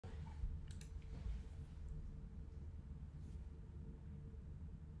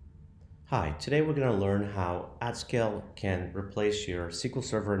Hi, today we're going to learn how AtScale can replace your SQL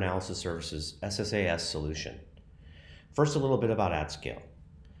Server Analysis Services SSAS solution. First, a little bit about AtScale.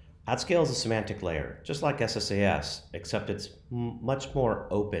 AtScale is a semantic layer, just like SSAS, except it's much more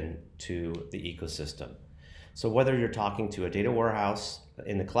open to the ecosystem. So whether you're talking to a data warehouse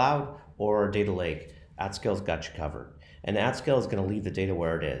in the cloud or a data lake, AtScale's got you covered. And AtScale is going to leave the data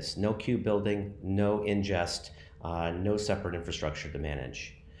where it is. No queue building, no ingest, no separate infrastructure to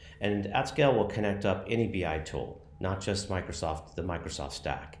manage. And AtScale will connect up any BI tool, not just the Microsoft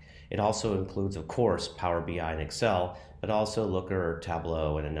stack. It also includes, of course, Power BI and Excel, but also Looker,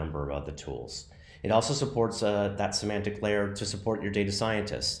 Tableau, and a number of other tools. It also supports that semantic layer to support your data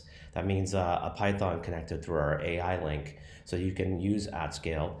scientists. That means a Python connected through our AI link, so you can use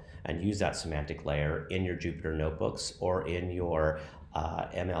AtScale and use that semantic layer in your Jupyter notebooks or in your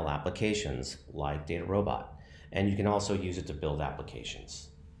ML applications like Data Robot. And you can also use it to build applications.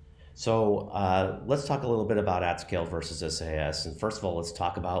 So let's talk a little bit about AtScale versus SSAS. And first of all, let's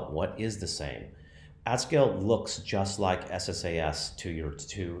talk about what is the same. AtScale looks just like SSAS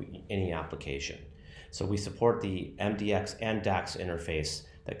to any application. So we support the MDX and DAX interface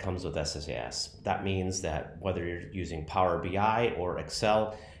that comes with SSAS. That means that whether you're using Power BI or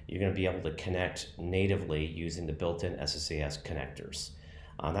Excel, you're going to be able to connect natively using the built-in SSAS connectors.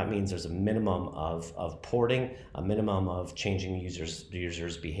 That means there's a minimum of porting, a minimum of changing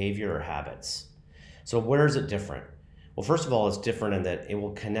users' behavior or habits. So where is it different? Well, first of all, it's different in that it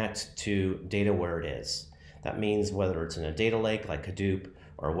will connect to data where it is. That means whether it's in a data lake like Hadoop,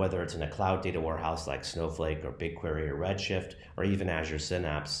 or whether it's in a cloud data warehouse like Snowflake or BigQuery or Redshift, or even Azure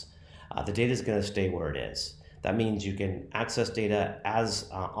Synapse, the data is going to stay where it is. That means you can access data as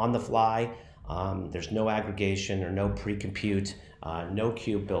on the fly. There's no aggregation or no pre-compute, no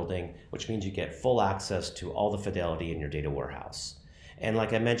queue building, which means you get full access to all the fidelity in your data warehouse. And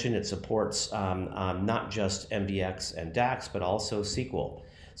like I mentioned, it supports not just MDX and DAX, but also SQL.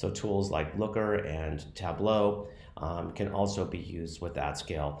 So tools like Looker and Tableau can also be used with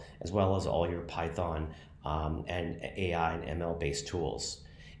AtScale, as well as all your Python and AI and ML-based tools.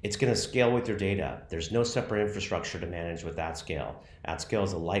 It's going to scale with your data. There's no separate infrastructure to manage with AtScale. AtScale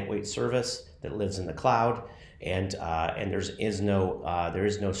is a lightweight service that lives in the cloud, and there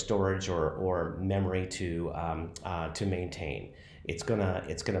is no storage or memory to maintain. It's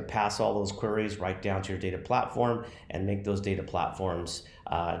gonna pass all those queries right down to your data platform and make those data platforms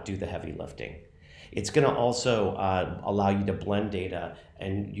do the heavy lifting. It's going to also allow you to blend data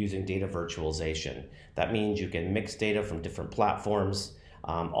and using data virtualization. That means you can mix data from different platforms,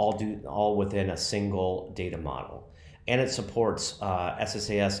 all within a single data model. And it supports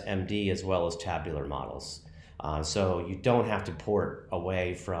SSAS MD as well as tabular models. So you don't have to port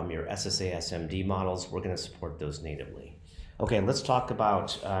away from your SSAS MD models. We're going to support those natively. Okay, let's talk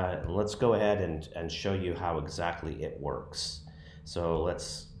about, let's go ahead and show you how exactly it works. So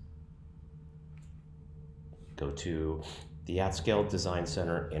let's go to the AtScale Design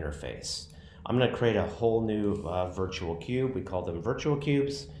Center interface. I'm going to create a whole new virtual cube. We call them virtual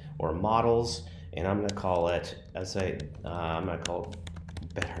cubes or models, and I'm going to call it I'm going to call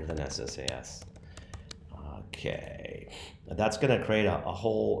it better than SSAS. Okay, that's going to create a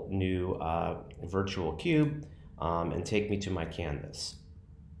whole new virtual cube and take me to my canvas.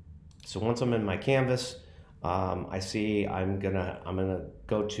 So once I'm in my canvas, I see I'm gonna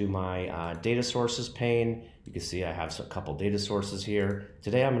go to my data sources pane. You can see I have a couple data sources here.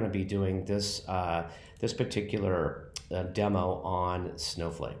 Today I'm going to be doing this this particular demo on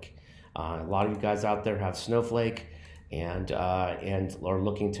Snowflake. A lot of you guys out there have Snowflake and are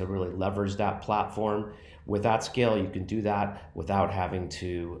looking to really leverage that platform. With AtScale, you can do that without having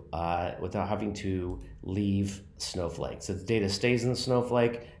to leave Snowflake. So the data stays in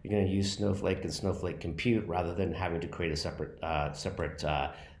Snowflake. You're going to use Snowflake and Snowflake Compute rather than having to create a separate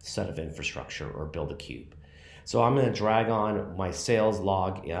set of infrastructure or build a cube. So I'm going to drag on my sales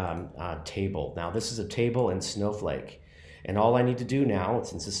log table. Now this is a table in Snowflake. And all I need to do now,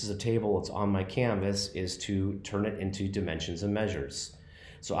 since this is a table, it's on my canvas, is to turn it into dimensions and measures.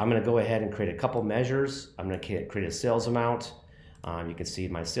 So I'm going to go ahead and create a couple measures. I'm going to create a sales amount. You can see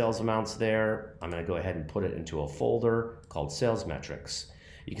my sales amounts there. I'm going to go ahead and put it into a folder called sales metrics.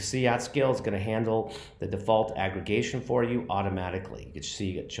 You can see AtScale is going to handle the default aggregation for you automatically. You can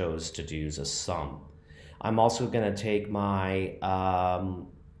see it chose to use a sum. I'm also going to take my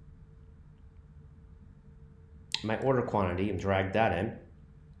my order quantity and drag that in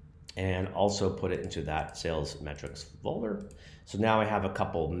and also put it into that sales metrics folder. So now I have a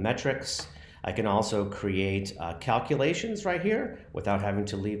couple metrics. I can also create calculations right here without having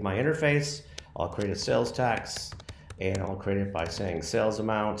to leave my interface. I'll create a sales tax and I'll create it by saying sales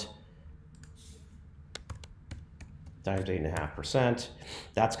amount times 8.5%.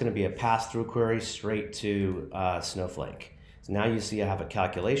 That's going to be a pass-through query straight to Snowflake. So now you see I have a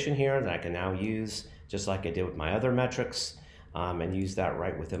calculation here that I can now use just like I did with my other metrics and use that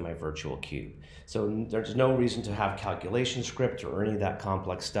right within my virtual cube. So there's no reason to have calculation script or any of that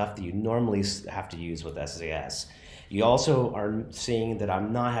complex stuff that you normally have to use with SSAS. You also are seeing that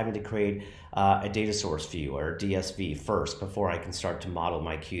I'm not having to create a data source view or a DSV first before I can start to model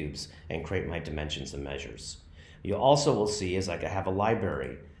my cubes and create my dimensions and measures. You also will see is like I have a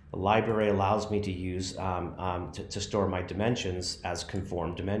library. The library allows me to use to store my dimensions as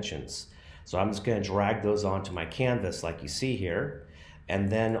conformed dimensions. So I'm just going to drag those onto my canvas like you see here. And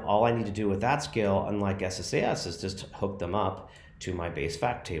then all I need to do with AtScale, unlike SSAS, is just hook them up to my base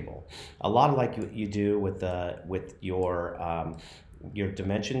fact table. A lot like you do with your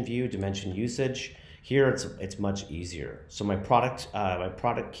dimension view, dimension usage. Here it's much easier. So my product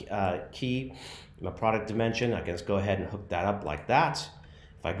key, my product dimension, I can just go ahead and hook that up like that.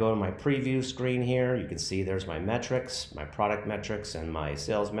 If I go to my preview screen here, you can see there's my metrics, my product metrics, and my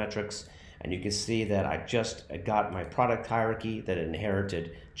sales metrics. And you can see that I just got my product hierarchy that it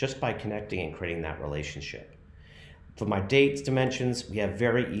inherited just by connecting and creating that relationship. For my dates dimensions, we have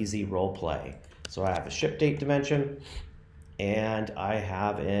very easy role play. So I have a ship date dimension and I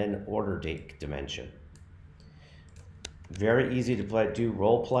have an order date dimension. Very easy to do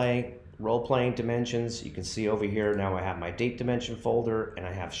role-playing dimensions. You can see over here now I have my date dimension folder and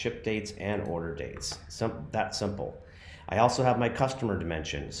I have ship dates and order dates. That simple. I also have my customer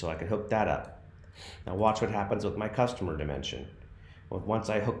dimension, so I can hook that up. Now watch what happens with my customer dimension. Well, once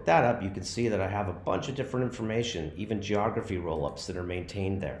I hook that up, you can see that I have a bunch of different information, even geography roll-ups that are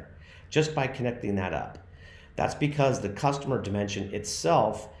maintained there, just by connecting that up. That's because the customer dimension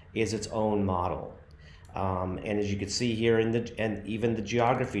itself is its own model. And as you can see here, and even the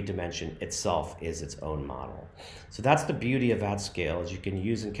geography dimension itself is its own model. So that's the beauty of AtScale, is you can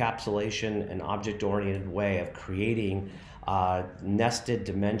use encapsulation and object-oriented way of creating nested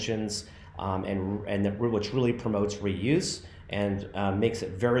dimensions, which really promotes reuse and makes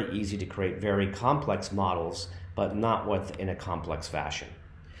it very easy to create very complex models, but not in a complex fashion.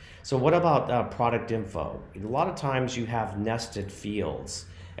 So what about product info? A lot of times you have nested fields.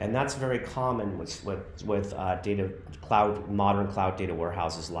 And that's very common with modern cloud data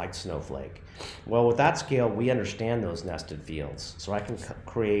warehouses like Snowflake. Well, with AtScale, we understand those nested fields. So I can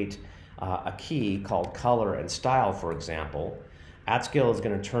create a key called color and style, for example. AtScale is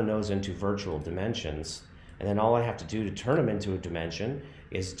going to turn those into virtual dimensions. And then all I have to do to turn them into a dimension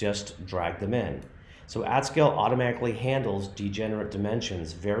is just drag them in. So AtScale automatically handles degenerate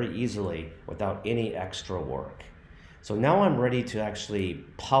dimensions very easily without any extra work. So now I'm ready to actually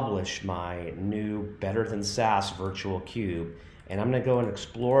publish my new Better Than SAS virtual cube, and I'm going to go and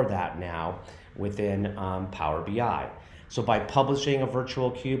explore that now within Power BI. So by publishing a virtual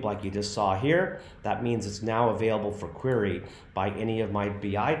cube like you just saw here, that means it's now available for query by any of my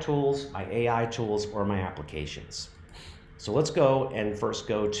BI tools, my AI tools, or my applications. So let's go and first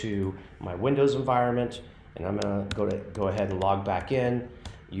go to my Windows environment, and I'm going to go ahead and log back in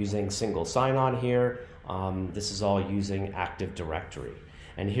using single sign-on here. This is all using Active Directory.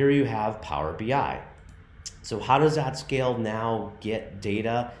 And here you have Power BI. So how does AtScale now get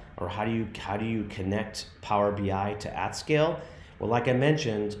data, or how do you connect Power BI to AtScale? Well, like I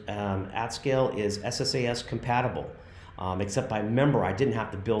mentioned, AtScale is SSAS compatible. Except I remember I didn't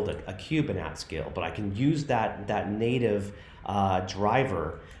have to build a cube in AtScale, but I can use that native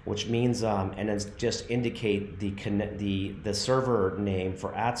driver, which means and then just indicate the server name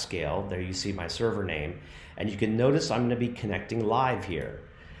for AtScale. There you see my server name, and you can notice I'm going to be connecting live here.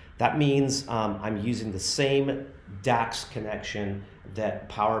 That means I'm using the same DAX connection that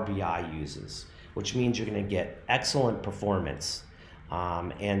Power BI uses, which means you're going to get excellent performance.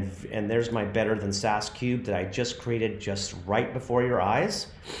 And there's my Better Than SAS cube that I just created just right before your eyes.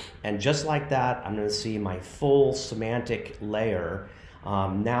 And just like that, I'm going to see my full semantic layer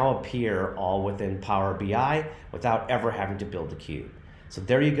now appear all within Power BI without ever having to build a cube. So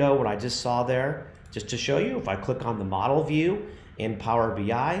there you go, what I just saw there. Just to show you, if I click on the model view in Power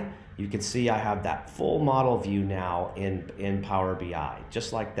BI, you can see I have that full model view now in Power BI.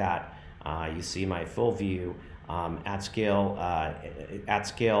 Just like that, you see my full view. AtScale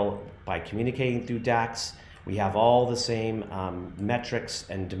by communicating through DAX, we have all the same metrics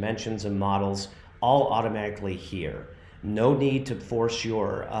and dimensions and models all automatically here. No need to force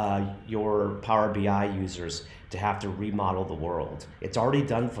your Power BI users to have to remodel the world. It's already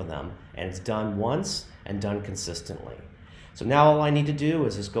done for them, and it's done once and done consistently. So now all I need to do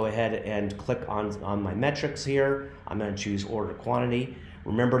is just go ahead and click on my metrics here. I'm going to choose order quantity.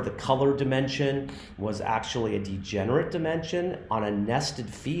 Remember, the color dimension was actually a degenerate dimension on a nested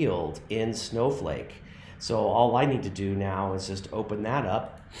field in Snowflake. So all I need to do now is just open that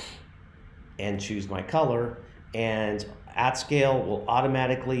up and choose my color, and AtScale will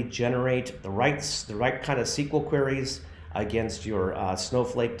automatically generate the right kind of SQL queries against your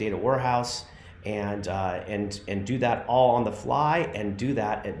Snowflake data warehouse, and do that all on the fly, and do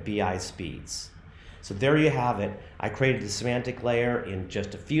that at BI speeds. So there you have it. I created the semantic layer in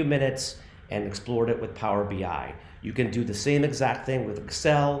just a few minutes and explored it with Power BI. You can do the same exact thing with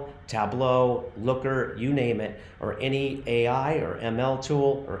Excel, Tableau, Looker, you name it, or any AI or ML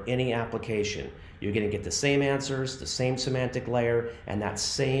tool or any application. You're going to get the same answers, the same semantic layer, and that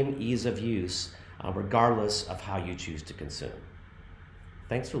same ease of use, regardless of how you choose to consume.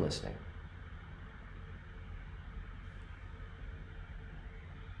 Thanks for listening.